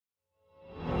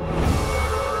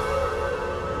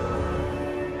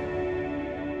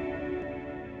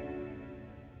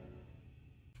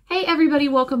Hey everybody,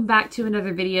 welcome back to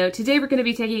another video. Today we're going to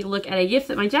be taking a look at a gift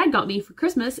that my dad got me for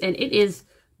Christmas, and it is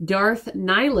Darth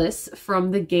Nihilus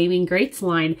from the Gaming Greats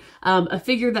line. A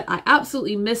figure that I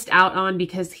absolutely missed out on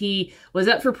because he was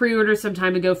up for pre-order some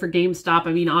time ago for GameStop.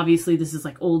 I mean, obviously this is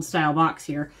like old style box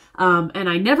here. And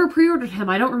I never pre-ordered him.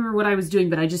 I don't remember what I was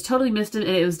doing, but I just totally missed him,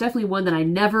 and it was definitely one that I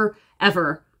never,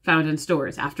 ever found in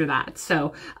stores after that.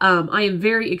 So I am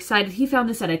very excited. He found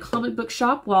this at a comic book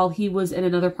shop while he was in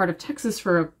another part of Texas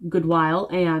for a good while.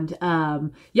 And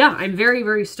yeah, I'm very,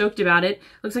 very stoked about it.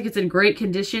 Looks like it's in great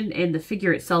condition, and the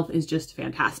figure itself is just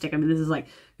fantastic. I mean, this is like,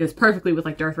 goes perfectly with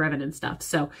like Darth Revan and stuff.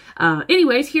 So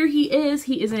anyways, here he is.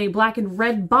 He is in a black and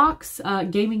red box,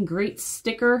 Gaming Greats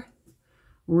sticker.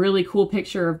 Really cool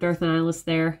picture of Darth Nihilus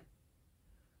there.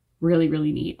 Really,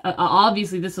 really neat.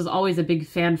 Obviously, this is always a big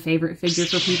fan favorite figure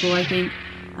for people, I think.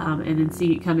 And then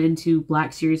seeing it come into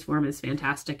Black Series form is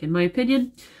fantastic, in my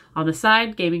opinion. On the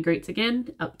side, Gaming Greats again,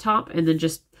 up top, and then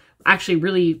just actually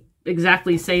really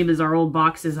exactly same as our old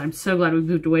boxes. I'm so glad we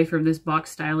moved away from this box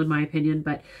style, in my opinion.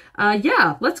 But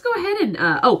yeah, let's go ahead and...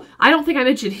 oh, I don't think I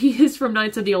mentioned he is from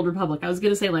Knights of the Old Republic. I was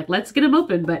going to say, like, let's get him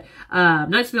open, but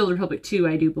Knights of the Old Republic 2,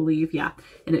 I do believe, yeah.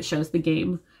 And it shows the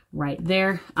game right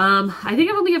there. I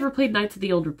think I've only ever played Knights of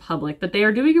the Old Republic, but they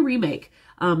are doing a remake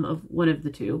of one of the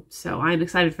two. So I'm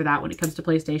excited for that when it comes to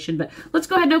PlayStation. But let's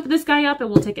go ahead and open this guy up and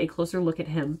we'll take a closer look at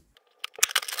him.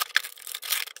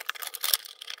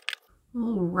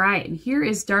 All right, and here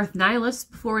is Darth Nihilus.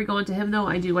 Before we go into him though,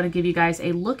 I do want to give you guys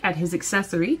a look at his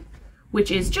accessory,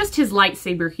 which is just his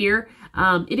lightsaber here.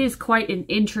 It is quite an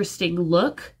interesting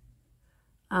look.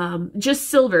 Just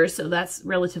silver, so that's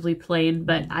relatively plain,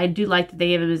 but I do like that they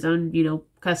gave him his own, you know,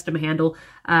 custom handle.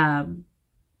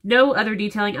 No other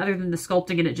detailing other than the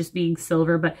sculpting and it just being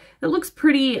silver, but it looks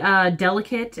pretty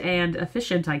delicate and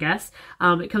efficient, I guess.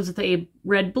 It comes with a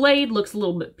red blade, looks a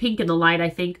little bit pink in the light, I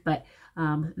think, but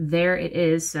there it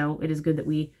is. So it is good that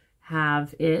we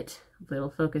have it. Hopefully it'll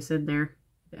focus in there.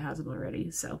 It hasn't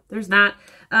already. So there's that.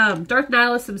 Darth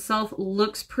Nihilus himself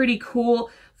looks pretty cool.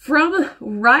 From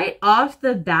right off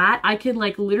the bat, I can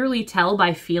like literally tell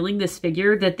by feeling this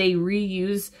figure that they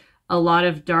reuse a lot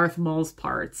of Darth Maul's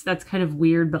parts. That's kind of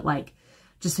weird, but like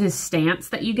just his stance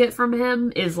that you get from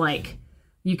him is like,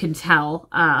 you can tell.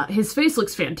 His face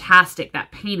looks fantastic.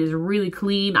 That paint is really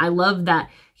clean. I love that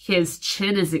his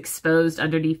chin is exposed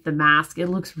underneath the mask. It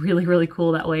looks really, really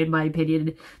cool that way, in my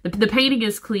opinion. The painting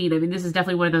is clean. I mean, this is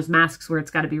definitely one of those masks where it's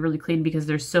got to be really clean because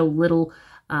there's so little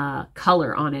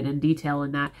color on it and detail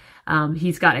in that.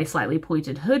 He's got a slightly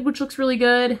pointed hood, which looks really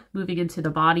good. Moving into the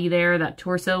body there, that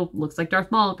torso looks like Darth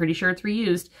Maul. Pretty sure it's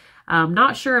reused.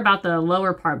 Not sure about the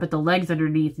lower part, but the legs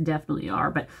underneath definitely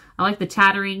are. But I like the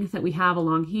tattering that we have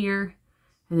along here.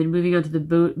 And then moving on to the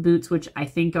boots, which I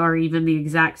think are even the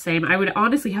exact same. I would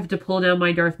honestly have to pull down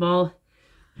my Darth Maul.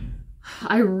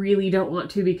 I really don't want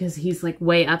to because he's like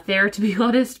way up there, to be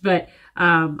honest. But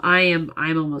I'm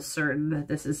almost certain that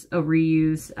this is a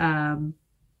reuse.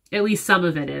 At least some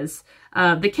of it is.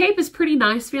 The cape is pretty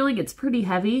nice feeling. It's pretty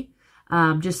heavy.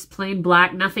 Just plain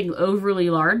black, nothing overly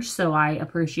large, so I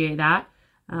appreciate that.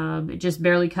 It just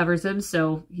barely covers him,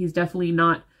 so he's definitely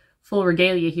not full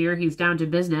regalia here. He's down to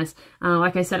business.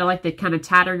 Like I said, I like the kind of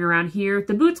tattering around here.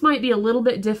 The boots might be a little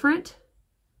bit different.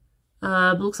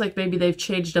 Looks like maybe they've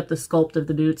changed up the sculpt of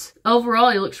the boots. Overall,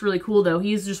 he looks really cool though.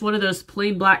 He's just one of those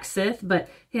plain black Sith, but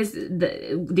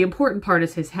the important part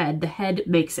is his head. The head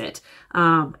makes it.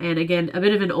 And again, a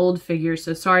bit of an old figure,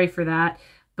 so sorry for that.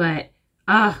 But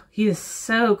he is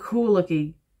so cool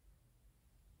looking.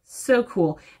 So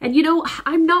cool. And you know,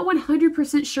 I'm not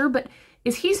 100% sure, but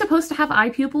is he supposed to have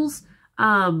eye pupils?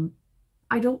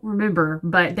 I don't remember,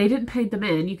 but they didn't paint them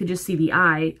in. You could just see the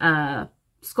eye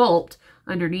sculpt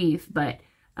underneath, but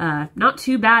not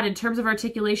too bad in terms of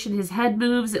articulation. His head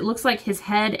moves. It looks like his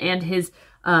head and his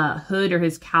hood or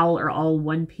his cowl are all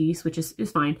one piece, which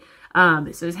is fine.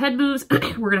 So his head moves.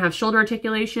 We're gonna have shoulder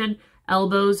articulation,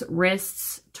 elbows,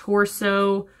 wrists,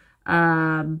 torso.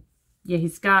 Yeah,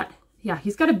 he's got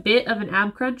a bit of an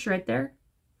ab crunch right there.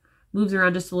 Moves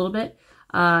around just a little bit.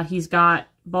 He's got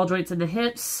ball joints in the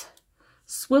hips,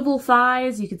 swivel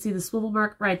thighs. You can see the swivel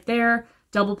mark right there.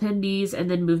 Double pin knees, and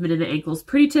then movement in the ankles.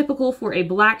 Pretty typical for a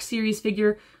Black Series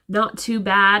figure. Not too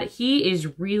bad. He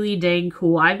is really dang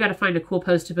cool. I've got to find a cool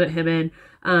pose to put him in.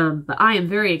 But I am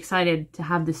very excited to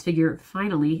have this figure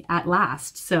finally at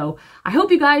last. So I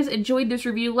hope you guys enjoyed this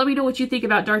review. Let me know what you think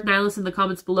about Darth Nihilus in the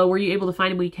comments below. Were you able to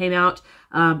find him when he came out?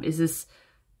 Is this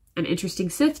an interesting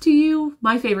Sith to you?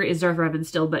 My favorite is Darth Revan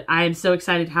still, but I am so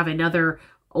excited to have another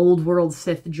old world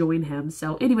Sith join him.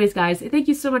 So anyways, guys, thank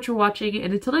you so much for watching,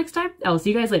 and until next time, I will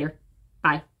see you guys later.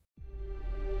 Bye.